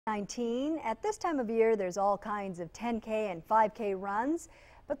19. At this time of year, there's all kinds of 10K and 5K runs,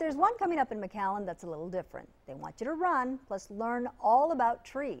 but there's one coming up in McAllen that's a little different. They want you to run, plus learn all about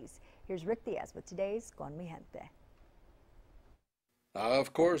trees. Here's Rick Diaz with today's Con Mi Gente.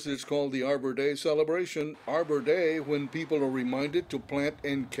 Of course, it's called the Arbor Day celebration. Arbor Day, when people are reminded to plant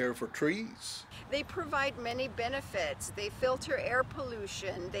and care for trees. They provide many benefits. They filter air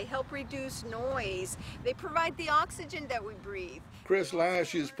pollution. They help reduce noise. They provide the oxygen that we breathe. Chris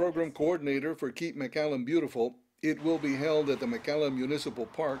Lash is program coordinator for Keep McAllen Beautiful. It will be held at the McAllen Municipal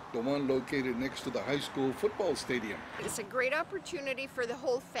Park, the one located next to the high school football stadium. It's a great opportunity for the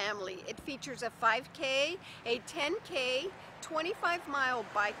whole family. It features a 5K, a 10K, 25-mile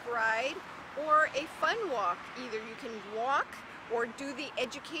bike ride, or a fun walk. Either you can walk or do the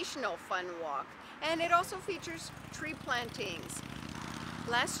educational fun walk. And it also features tree plantings.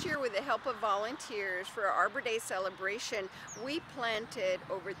 Last year, with the help of volunteers for our Arbor Day celebration, we planted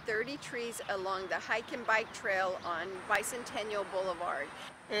over 30 trees along the hike and bike trail on Bicentennial Boulevard.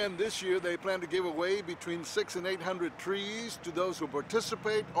 And this year they plan to give away between 600 and 800 trees to those who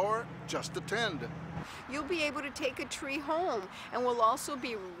participate or just attend. You'll be able to take a tree home, and we'll also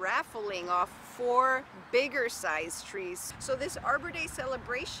be raffling off 4 bigger size trees. So this Arbor Day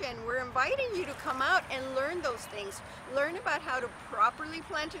celebration, we're inviting you to come out and learn those things. Learn about how to properly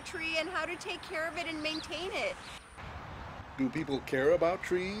plant a tree and how to take care of it and maintain it. Do people care about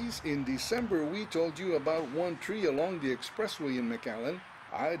trees? In December, we told you about one tree along the expressway in McAllen.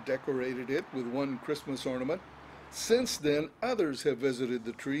 I decorated it with one Christmas ornament. Since then, others have visited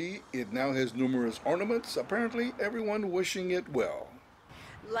the tree. It now has numerous ornaments, apparently everyone wishing it well.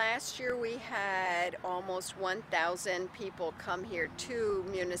 Last year we had almost 1,000 people come here to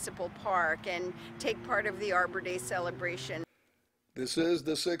Municipal Park and take part of the Arbor Day celebration. This is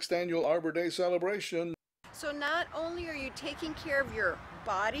the 6th annual Arbor Day celebration. So not only are you taking care of your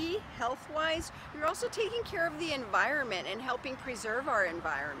body, health-wise, you're also taking care of the environment and helping preserve our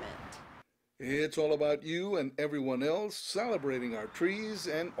environment. It's all about you and everyone else celebrating our trees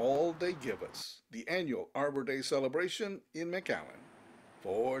and all they give us. The annual Arbor Day celebration in McAllen.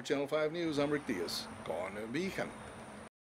 For Channel 5 News, I'm Rick Diaz. Con mi gente.